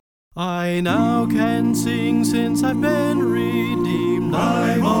I now can sing since I've been redeemed.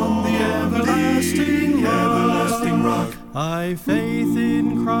 I'm on the everlasting rock. I've faith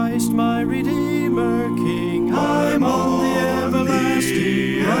in Christ my Redeemer King. I'm on the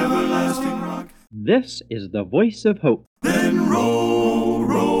everlasting rock. This is the voice of hope. Then roll,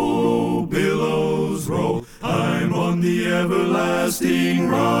 roll, billows roll. I'm on the everlasting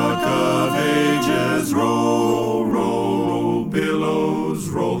rock of ages. Roll, roll, billows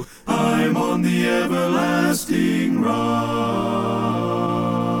roll. I'm on the everlasting rock.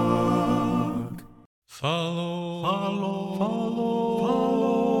 Follow, follow,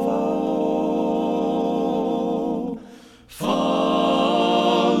 follow,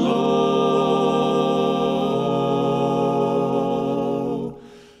 follow.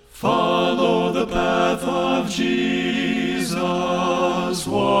 Follow the path of Jesus.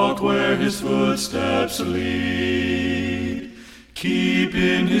 Walk where his footsteps lead. Keep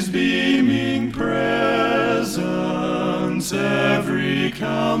in his beaming presence every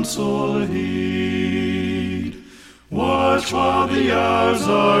counsel heed. Watch while the hours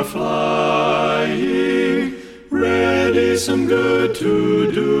are flying, ready some good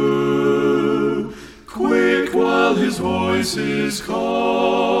to do. Quick while his voice is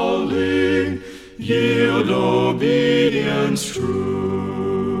calling, yield obedience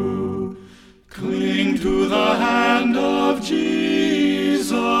true. Cling to the hand of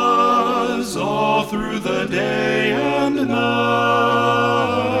Jesus all through the day and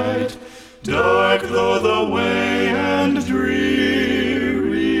night. Dark though the way and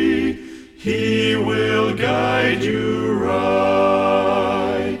dreary, he will guide you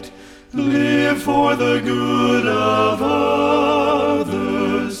right. Live for the good of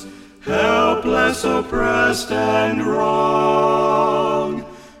others, helpless, oppressed, and wrong.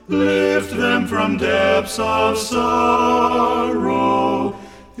 Lift them from depths of sorrow,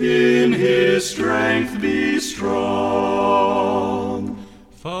 in his strength be strong.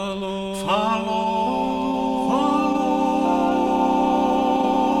 follow,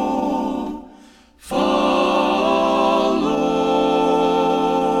 Follow,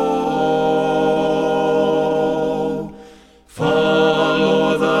 follow,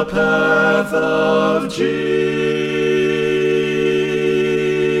 follow the path of Jesus.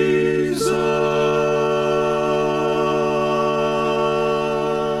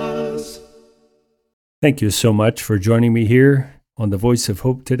 Thank you so much for joining me here on The Voice of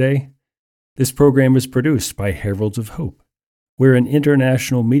Hope today. This program is produced by Heralds of Hope. We're an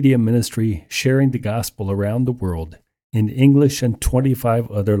international media ministry sharing the gospel around the world in English and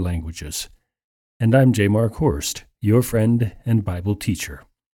 25 other languages. And I'm J. Mark Horst, your friend and Bible teacher.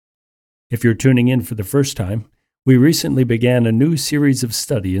 If you're tuning in for the first time, we recently began a new series of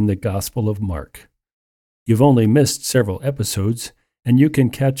study in the Gospel of Mark. You've only missed several episodes, and you can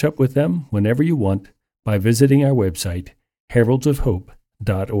catch up with them whenever you want by visiting our website,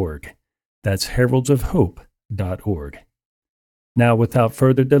 heraldsofhope.org. That's heraldsofhope.org. Now, without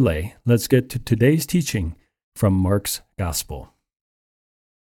further delay, let's get to today's teaching from Mark's Gospel.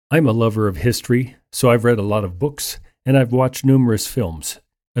 I'm a lover of history, so I've read a lot of books, and I've watched numerous films,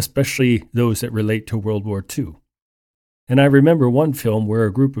 especially those that relate to World War II. And I remember one film where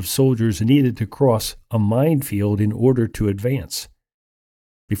a group of soldiers needed to cross a minefield in order to advance.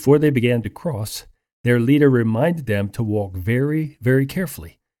 Before they began to cross, their leader reminded them to walk very, very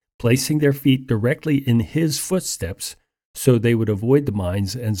carefully, placing their feet directly in his footsteps so they would avoid the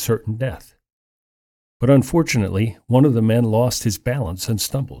mines and certain death. But unfortunately, one of the men lost his balance and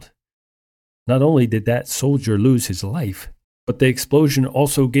stumbled. Not only did that soldier lose his life, but the explosion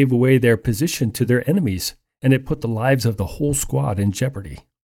also gave away their position to their enemies, and it put the lives of the whole squad in jeopardy.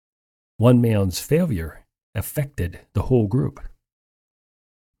 One man's failure affected the whole group.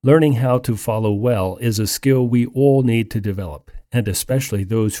 Learning how to follow well is a skill we all need to develop, and especially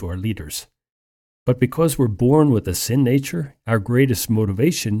those who are leaders. But because we're born with a sin nature, our greatest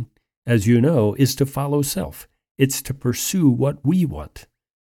motivation, as you know, is to follow self. It's to pursue what we want.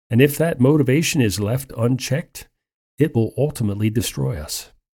 And if that motivation is left unchecked, it will ultimately destroy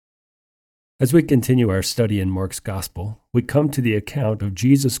us. As we continue our study in Mark's Gospel, we come to the account of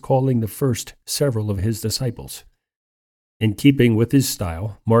Jesus calling the first several of his disciples. In keeping with his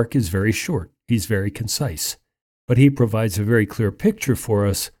style, Mark is very short, he's very concise, but he provides a very clear picture for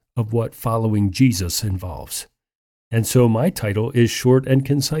us of what following Jesus involves. And so my title is short and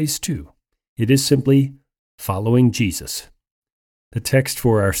concise too. It is simply Following Jesus. The text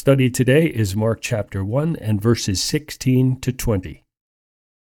for our study today is Mark chapter 1 and verses 16 to 20.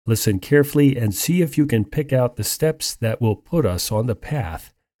 Listen carefully and see if you can pick out the steps that will put us on the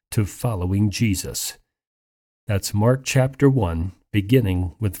path to following Jesus. That's Mark chapter 1,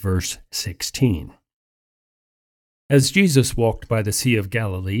 beginning with verse 16. As Jesus walked by the Sea of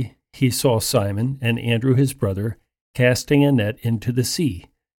Galilee, he saw Simon and Andrew his brother casting a net into the sea,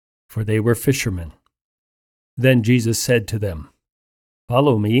 for they were fishermen. Then Jesus said to them,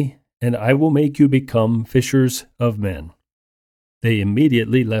 "Follow me, and I will make you become fishers of men." They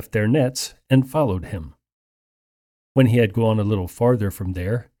immediately left their nets and followed him. When he had gone a little farther from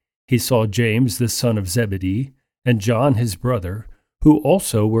there, he saw James the son of Zebedee and John his brother, who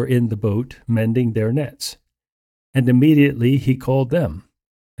also were in the boat mending their nets. And immediately he called them,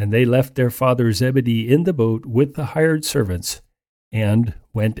 and they left their father Zebedee in the boat with the hired servants, and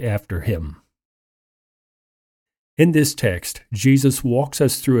went after him. In this text, Jesus walks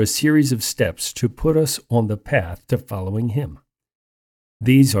us through a series of steps to put us on the path to following him.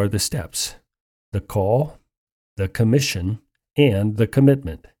 These are the steps: the call, the commission, and the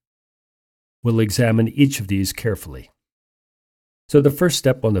commitment. We'll examine each of these carefully. So the first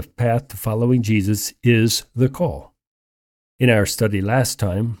step on the path to following Jesus is the call. In our study last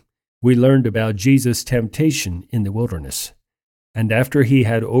time, we learned about Jesus' temptation in the wilderness. And after he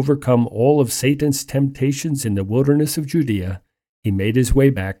had overcome all of Satan's temptations in the wilderness of Judea, he made his way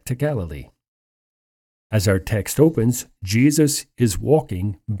back to Galilee. As our text opens, Jesus is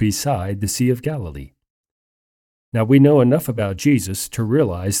walking beside the Sea of Galilee. Now, we know enough about Jesus to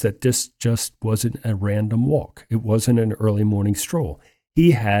realize that this just wasn't a random walk. It wasn't an early morning stroll.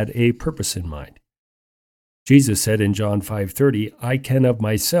 He had a purpose in mind. Jesus said in John 5:30, "I can of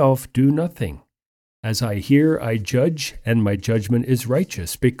myself do nothing. As I hear, I judge, and my judgment is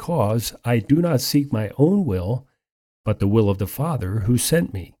righteous, because I do not seek my own will, but the will of the Father who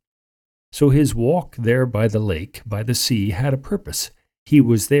sent me." So his walk there by the lake, by the sea, had a purpose. He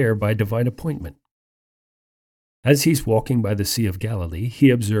was there by divine appointment. As he's walking by the Sea of Galilee, he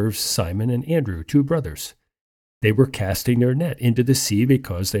observes Simon and Andrew, two brothers. They were casting their net into the sea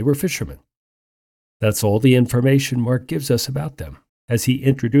because they were fishermen. That's all the information Mark gives us about them as he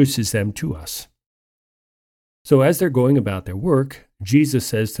introduces them to us. So as they're going about their work, Jesus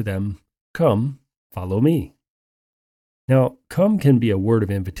says to them, "Come, follow me." Now, come can be a word of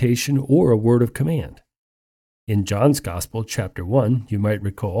invitation or a word of command. In John's Gospel, chapter 1, you might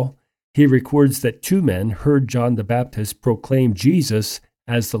recall, he records that two men heard John the Baptist proclaim Jesus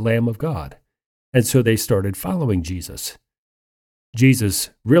as the Lamb of God, and so they started following Jesus.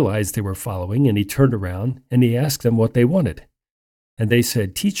 Jesus realized they were following, and he turned around and he asked them what they wanted. And they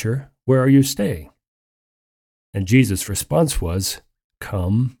said, "Teacher, where are you staying?" And Jesus' response was,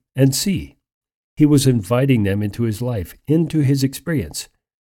 "Come and see." He was inviting them into his life, into his experience.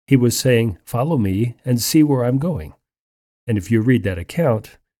 He was saying, "Follow me and see where I'm going." And if you read that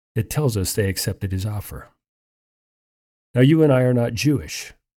account, it tells us they accepted his offer. Now, you and I are not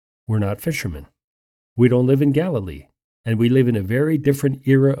Jewish. We're not fishermen. We don't live in Galilee, and we live in a very different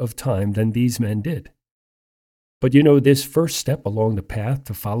era of time than these men did. But you know, this first step along the path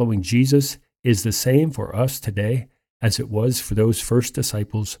to following Jesus is the same for us today as it was for those first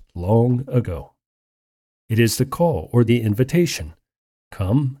disciples long ago. It is the call or the invitation.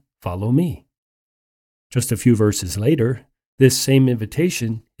 Come, follow me. Just a few verses later, this same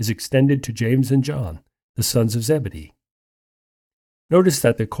invitation is extended to James and John, the sons of Zebedee. Notice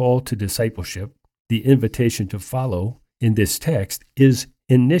that the call to discipleship, the invitation to follow in this text, is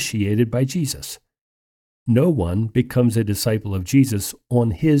initiated by Jesus. No one becomes a disciple of Jesus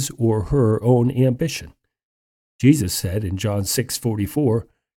on his or her own ambition. Jesus said in John 6:44,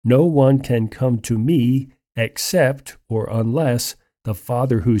 "No one can come to me except or unless the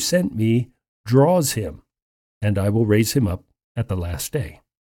Father who sent me draws him, and I will raise him up at the last day."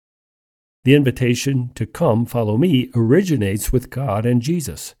 The invitation to come follow me originates with God and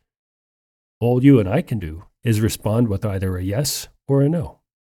Jesus. All you and I can do is respond with either a yes or a no.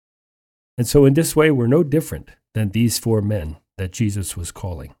 And so in this way, we're no different than these four men that Jesus was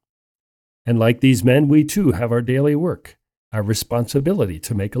calling. And like these men, we too have our daily work, our responsibility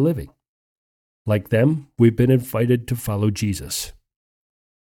to make a living. Like them, we've been invited to follow Jesus.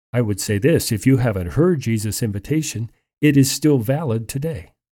 I would say this: if you haven't heard Jesus' invitation, it is still valid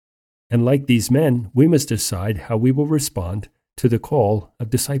today. And like these men, we must decide how we will respond to the call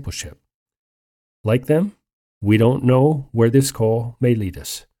of discipleship. Like them, we don't know where this call may lead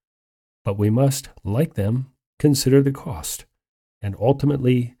us, but we must, like them, consider the cost, and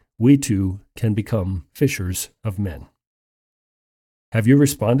ultimately, we too can become fishers of men. Have you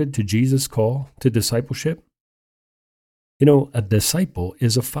responded to Jesus' call to discipleship? You know, a disciple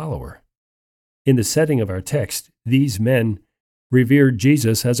is a follower. In the setting of our text, these men revered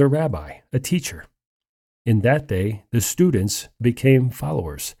Jesus as a rabbi, a teacher. In that day, the students became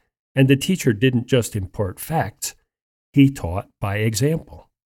followers, and the teacher didn't just impart facts, he taught by example.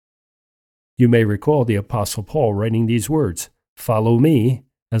 You may recall the Apostle Paul writing these words, "Follow me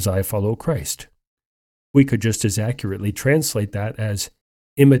as I follow Christ." We could just as accurately translate that as,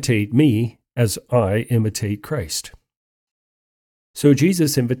 "Imitate me as I imitate Christ." So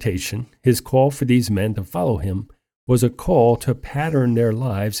Jesus' invitation, his call for these men to follow him, was a call to pattern their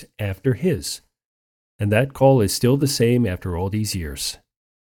lives after his. And that call is still the same after all these years.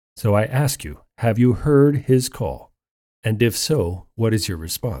 So I ask you, have you heard his call? And if so, what is your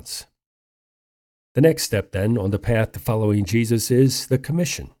response? The next step then on the path to following Jesus is the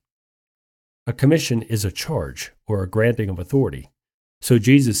commission. A commission is a charge or a granting of authority. So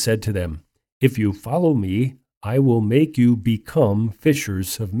Jesus said to them, "If you follow me, I will make you become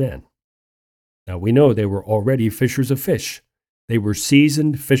fishers of men." Now we know they were already fishers of fish. They were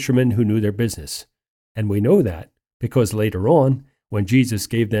seasoned fishermen who knew their business. And we know that because later on, when Jesus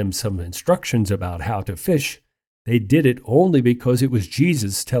gave them some instructions about how to fish, they did it only because it was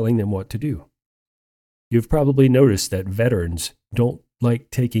Jesus telling them what to do. You've probably noticed that veterans don't like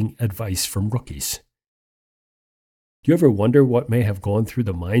taking advice from rookies. Do you ever wonder what may have gone through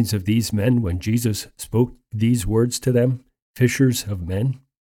the minds of these men when Jesus spoke these words to them, fishers of men?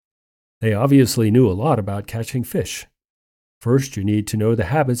 They obviously knew a lot about catching fish. First, you need to know the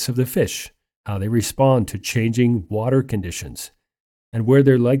habits of the fish, how they respond to changing water conditions, and where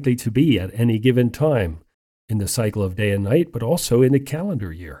they're likely to be at any given time in the cycle of day and night, but also in the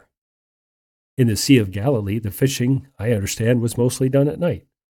calendar year. In the Sea of Galilee, the fishing, I understand, was mostly done at night.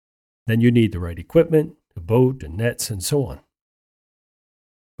 Then you need the right equipment, a boat and nets and so on.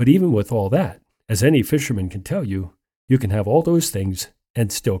 But even with all that, as any fisherman can tell you, you can have all those things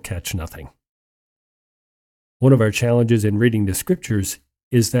and still catch nothing. One of our challenges in reading the scriptures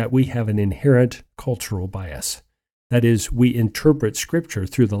is that we have an inherent cultural bias. That is, we interpret scripture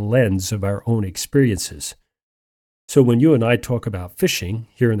through the lens of our own experiences. So when you and I talk about fishing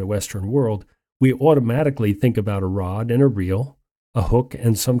here in the Western world, we automatically think about a rod and a reel, a hook,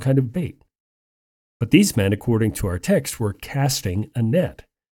 and some kind of bait. But these men, according to our text, were casting a net,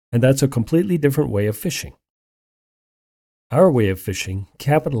 and that's a completely different way of fishing. Our way of fishing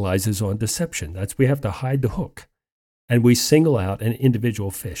capitalizes on deception. That's we have to hide the hook, and we single out an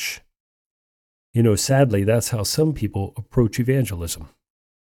individual fish. You know, sadly, that's how some people approach evangelism.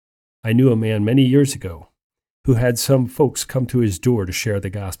 I knew a man many years ago who had some folks come to his door to share the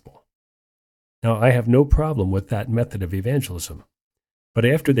gospel. Now, I have no problem with that method of evangelism, but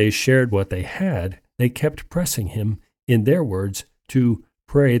after they shared what they had, they kept pressing him, in their words, to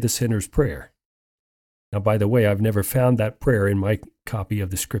pray the sinner's prayer. Now, by the way, I've never found that prayer in my copy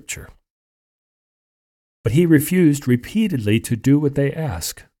of the scripture. But he refused repeatedly to do what they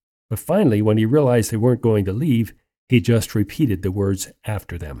asked. But finally, when he realized they weren't going to leave, he just repeated the words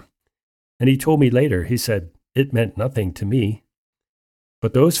after them. And he told me later, he said, "It meant nothing to me."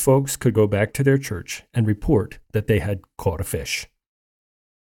 But those folks could go back to their church and report that they had caught a fish.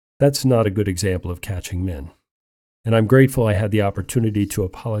 That's not a good example of catching men. And I'm grateful I had the opportunity to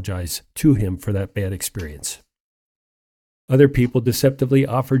apologize to him for that bad experience. Other people deceptively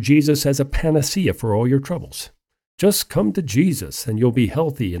offer Jesus as a panacea for all your troubles. Just come to Jesus and you'll be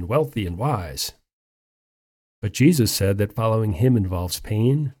healthy and wealthy and wise. But Jesus said that following him involves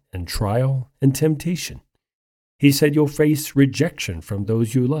pain and trial and temptation. He said you'll face rejection from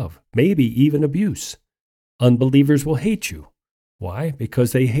those you love, maybe even abuse. Unbelievers will hate you. Why?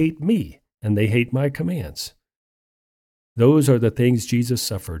 Because they hate me and they hate my commands. Those are the things Jesus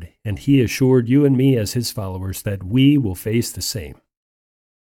suffered, and he assured you and me as his followers that we will face the same.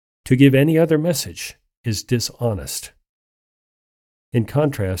 To give any other message is dishonest. In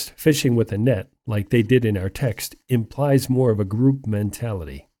contrast, fishing with a net, like they did in our text, implies more of a group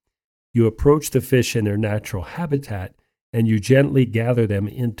mentality. You approach the fish in their natural habitat, and you gently gather them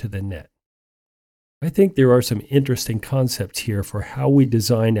into the net. I think there are some interesting concepts here for how we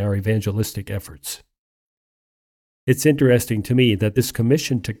design our evangelistic efforts. It's interesting to me that this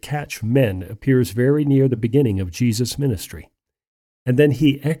commission to catch men appears very near the beginning of Jesus' ministry. And then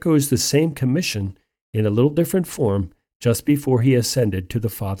he echoes the same commission in a little different form just before he ascended to the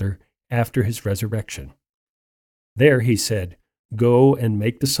Father after his resurrection. There he said, "Go and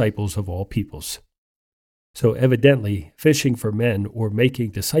make disciples of all peoples." So evidently, fishing for men or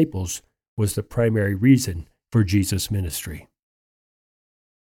making disciples was the primary reason for Jesus' ministry.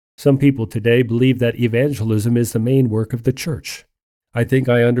 Some people today believe that evangelism is the main work of the church. I think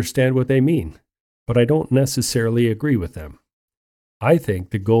I understand what they mean, but I don't necessarily agree with them. I think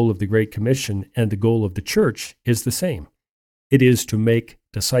the goal of the Great Commission and the goal of the church is the same. It is to make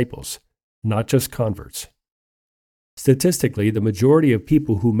disciples, not just converts. Statistically, the majority of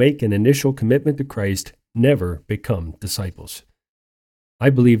people who make an initial commitment to Christ never become disciples. I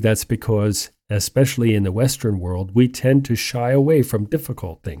believe that's because, especially in the Western world, we tend to shy away from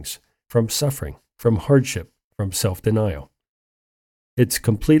difficult things, from suffering, from hardship, from self-denial. It's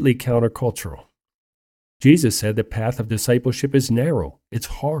completely countercultural. Jesus said the path of discipleship is narrow, it's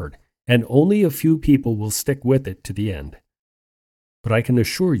hard, and only a few people will stick with it to the end. But I can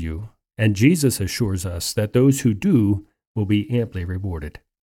assure you, and Jesus assures us, that those who do will be amply rewarded.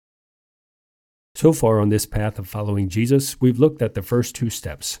 So far on this path of following Jesus, we've looked at the first two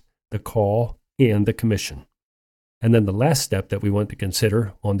steps, the call and the commission. And then the last step that we want to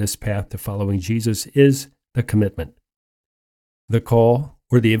consider on this path to following Jesus is the commitment. The call,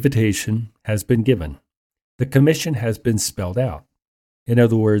 or the invitation, has been given. The commission has been spelled out. In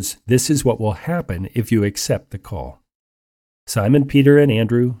other words, this is what will happen if you accept the call. Simon, Peter, and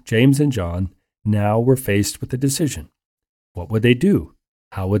Andrew, James, and John now were faced with a decision. What would they do?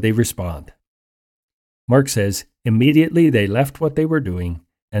 How would they respond? Mark says, immediately they left what they were doing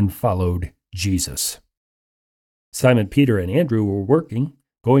and followed Jesus. Simon, Peter, and Andrew were working,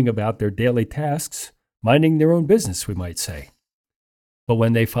 going about their daily tasks, minding their own business, we might say. But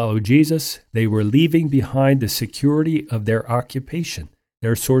when they followed Jesus, they were leaving behind the security of their occupation,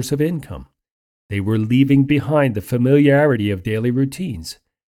 their source of income. They were leaving behind the familiarity of daily routines,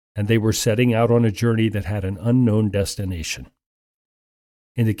 and they were setting out on a journey that had an unknown destination.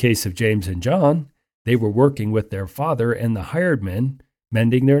 In the case of James and John, they were working with their father and the hired men,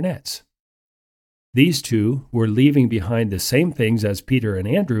 mending their nets. These two were leaving behind the same things as Peter and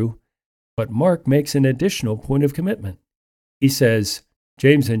Andrew, but Mark makes an additional point of commitment. He says,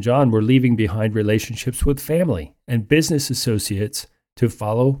 James and John were leaving behind relationships with family and business associates to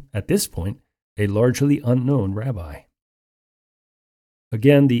follow, at this point, a largely unknown rabbi.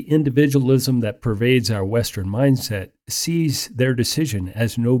 Again, the individualism that pervades our Western mindset sees their decision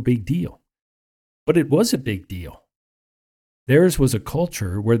as no big deal. But it was a big deal. Theirs was a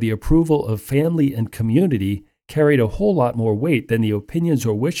culture where the approval of family and community carried a whole lot more weight than the opinions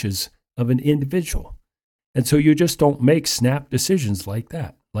or wishes of an individual. And so you just don't make snap decisions like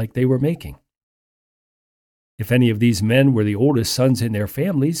that, like they were making. If any of these men were the oldest sons in their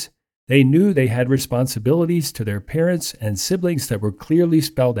families, they knew they had responsibilities to their parents and siblings that were clearly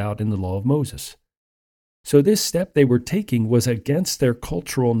spelled out in the law of Moses. So this step they were taking was against their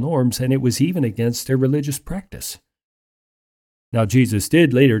cultural norms, and it was even against their religious practice. Now, Jesus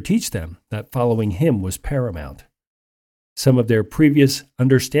did later teach them that following him was paramount. Some of their previous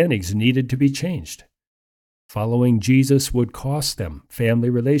understandings needed to be changed. Following Jesus would cost them family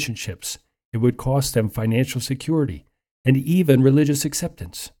relationships. It would cost them financial security and even religious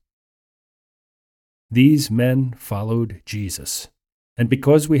acceptance. These men followed Jesus. And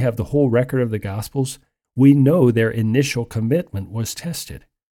because we have the whole record of the Gospels, we know their initial commitment was tested.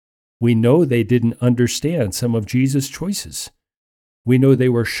 We know they didn't understand some of Jesus' choices. We know they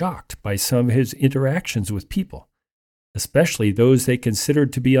were shocked by some of his interactions with people, especially those they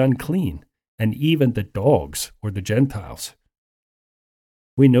considered to be unclean, and even the dogs or the Gentiles.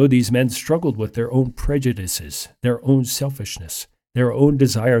 We know these men struggled with their own prejudices, their own selfishness, their own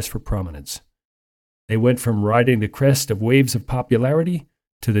desires for prominence. They went from riding the crest of waves of popularity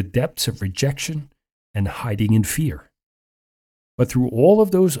to the depths of rejection and hiding in fear. But through all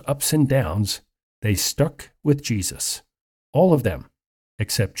of those ups and downs, they stuck with Jesus, all of them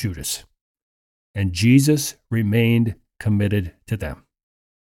except Judas. And Jesus remained committed to them.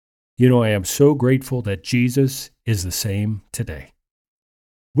 You know, I am so grateful that Jesus is the same today.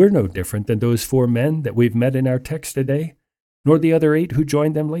 We're no different than those 4 men that we've met in our text today, nor the other 8 who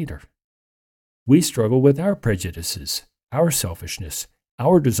joined them later. We struggle with our prejudices, our selfishness,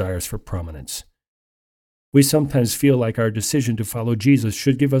 our desires for prominence. We sometimes feel like our decision to follow Jesus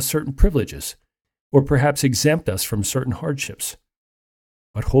should give us certain privileges, or perhaps exempt us from certain hardships.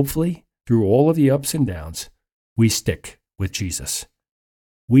 But hopefully, through all of the ups and downs, we stick with Jesus.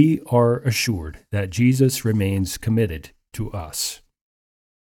 We are assured that Jesus remains committed to us.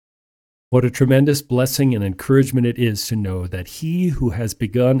 What a tremendous blessing and encouragement it is to know that he who has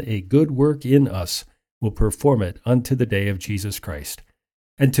begun a good work in us will perform it unto the day of Jesus Christ.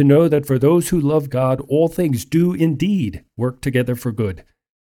 And to know that for those who love God, all things do indeed work together for good,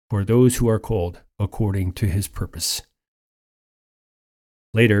 for those who are called according to his purpose.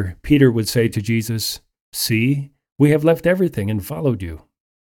 Later, Peter would say to Jesus, "See, we have left everything and followed you."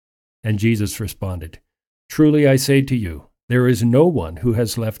 And Jesus responded, "Truly I say to you, there is no one who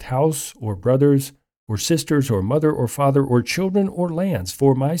has left house or brothers or sisters or mother or father or children or lands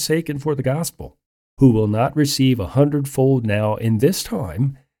for my sake and for the gospel, who will not receive 100-fold now in this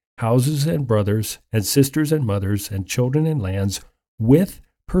time, houses and brothers and sisters and mothers and children and lands with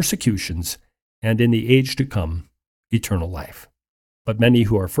persecutions, and in the age to come, eternal life. But many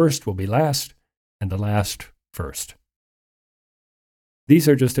who are first will be last, and the last first. These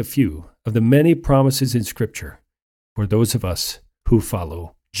are just a few of the many promises in Scripture for those of us who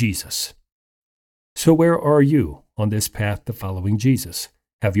follow Jesus. So where are you on this path to following Jesus?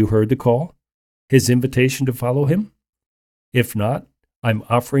 Have you heard the call? His invitation to follow him? If not, I'm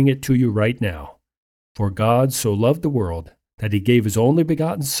offering it to you right now. For God so loved the world that he gave his only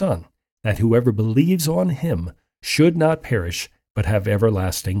begotten Son, that whoever believes on him should not perish, but have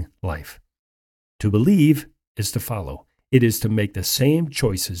everlasting life. To believe is to follow. It is to make the same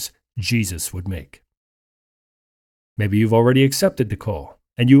choices Jesus would make. Maybe you've already accepted the call,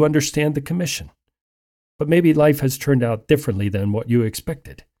 and you understand the commission. But maybe life has turned out differently than what you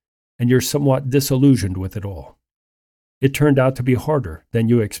expected, and you're somewhat disillusioned with it all. It turned out to be harder than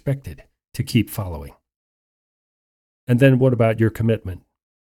you expected to keep following. And then what about your commitment?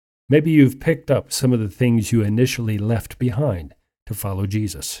 Maybe you've picked up some of the things you initially left behind to follow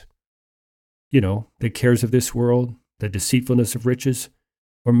Jesus. You know, the cares of this world, the deceitfulness of riches,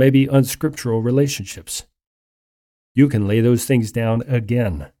 or maybe unscriptural relationships. You can lay those things down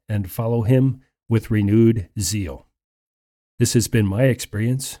again and follow him with renewed zeal. This has been my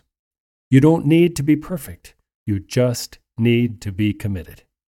experience. You don't need to be perfect. You just need to be committed.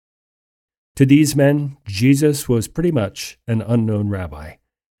 To these men, Jesus was pretty much an unknown rabbi,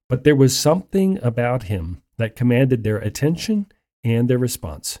 but there was something about him that commanded their attention and their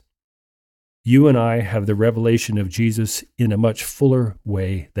response. You and I have the revelation of Jesus in a much fuller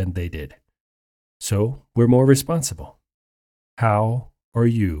way than they did. So we're more responsible. How are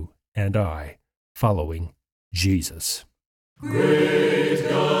you and I following Jesus? Great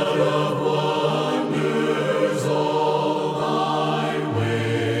God of wonders, all thy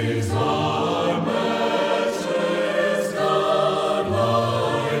ways are matchless,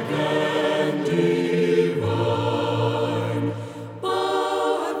 godlike and divine.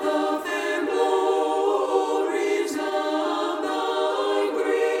 But the fair glories of thy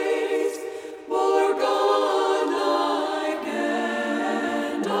grace, more godlike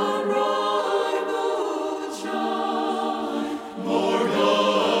and unrivaled shine. More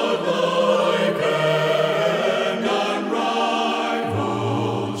godlike and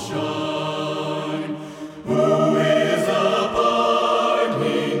unrivaled shine. Who is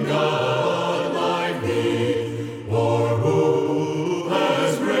abiding God like thee, or who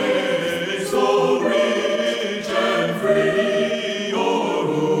has grace so rich and free, or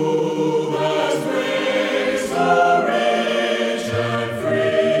who has grace so rich and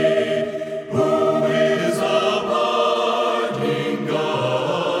free? Who is abiding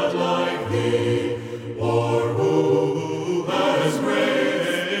God like thee, or who has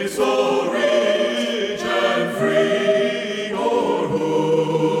grace so rich and free, or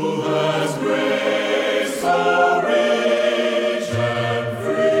who has grace so rich and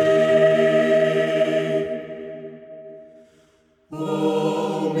free?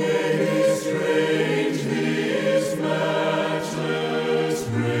 Oh, may he strange this matchless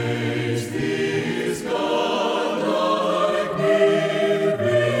grace, this godlike miracle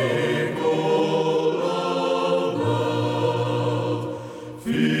of love,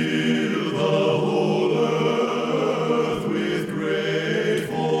 fill the whole earth with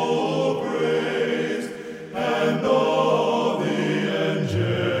grateful praise, and all the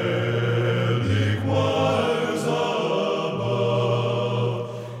angelic choirs above,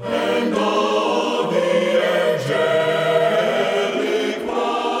 and all the angelic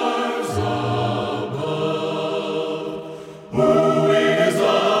choirs above. Who is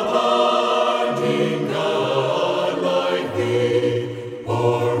abiding God like thee,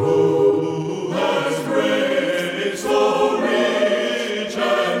 or who has grace so rich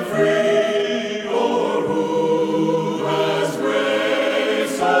and free, or who has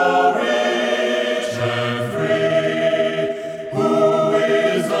grace so rich and free? Who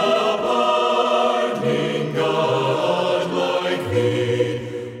is abiding God like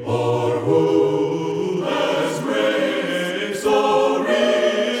thee, or who has grace so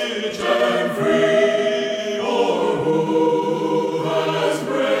rich and free, or who has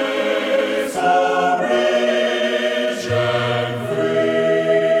grace so rich and free?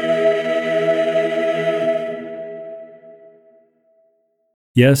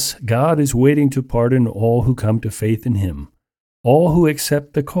 Yes, God is waiting to pardon all who come to faith in him, all who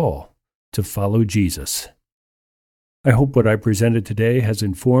accept the call to follow Jesus. I hope what I presented today has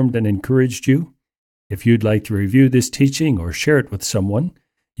informed and encouraged you. If you'd like to review this teaching or share it with someone,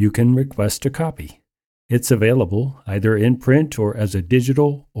 you can request a copy. It's available either in print or as a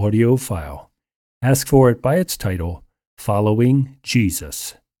digital audio file. Ask for it by its title, Following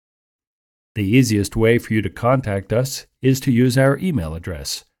Jesus. The easiest way for you to contact us is to use our email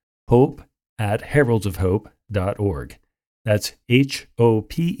address, hope@heraldsofhope.org. That's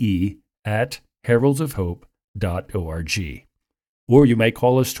HOPE@heraldsofhope.org. Or you may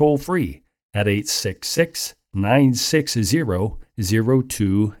call us toll-free at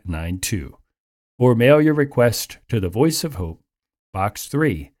 866-960-0292. Or mail your request to the Voice of Hope, Box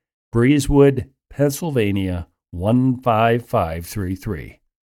 3, Breezewood, Pennsylvania 15533.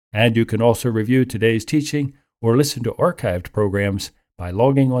 And you can also review today's teaching or listen to archived programs by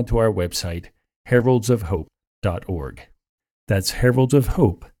logging onto our website, heraldsofhope.org. That's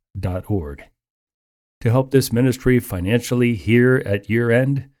heraldsofhope.org. To help this ministry financially here at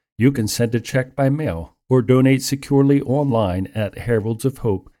year-end, you can send a check by mail or donate securely online at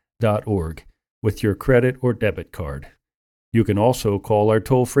heraldsofhope.org with your credit or debit card. You can also call our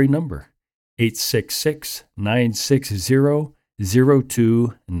toll-free number,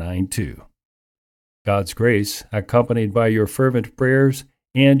 866-960-0292. God's grace, accompanied by your fervent prayers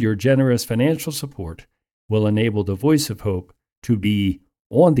and your generous financial support, will enable the Voice of Hope to be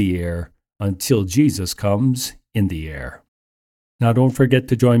on the air until Jesus comes in the air. Now don't forget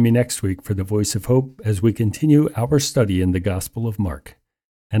to join me next week for the Voice of Hope as we continue our study in the Gospel of Mark.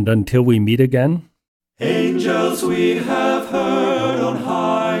 And until we meet again, angels we have heard on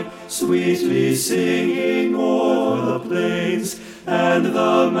high, sweetly singing o'er the plains, and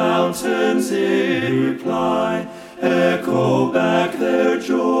the mountains in reply echo back their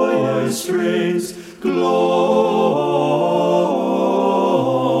joyous strains. Gloria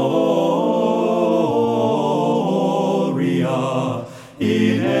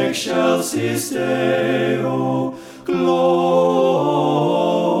in excelsis Deo, Gloria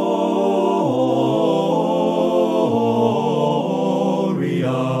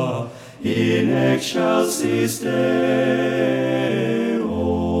in excelsis Deo.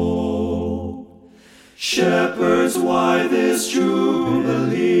 Shepherds, why this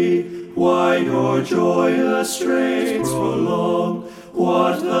jubilee? Why your joyous strains prolong?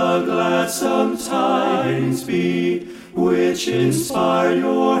 What the gladsome tidings be, which inspire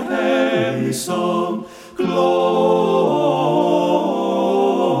your heavenly song? Gloria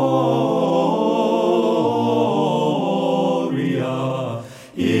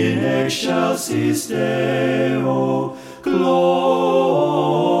in excelsis Deo, Gloria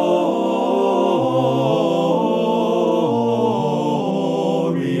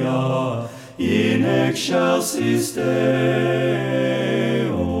in excelsis Deo.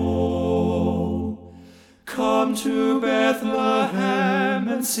 Come to Bethlehem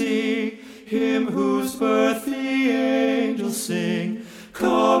and see him whose birth the angels sing.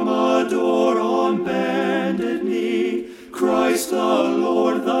 Come adore on bended knee Christ the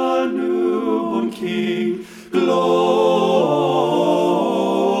Lord, the newborn King.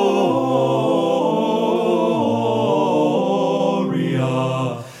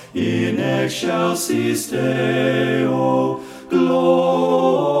 Gloria in excelsis Deo, Gloria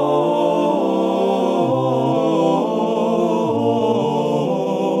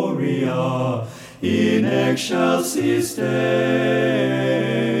in excelsis Deo.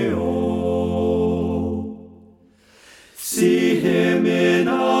 See him in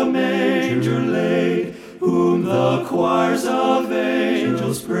a manger laid, whom the choirs of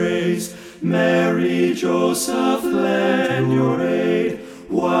angels praise. Mary, Joseph, lend your aid,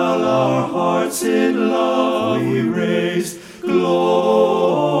 while our hearts in love we raise. Gloria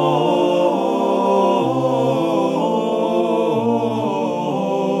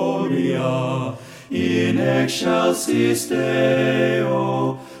in excelsis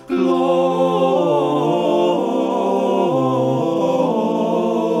Deo, Gloria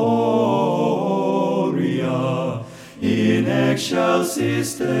in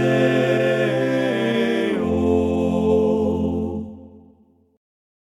excelsis Deo.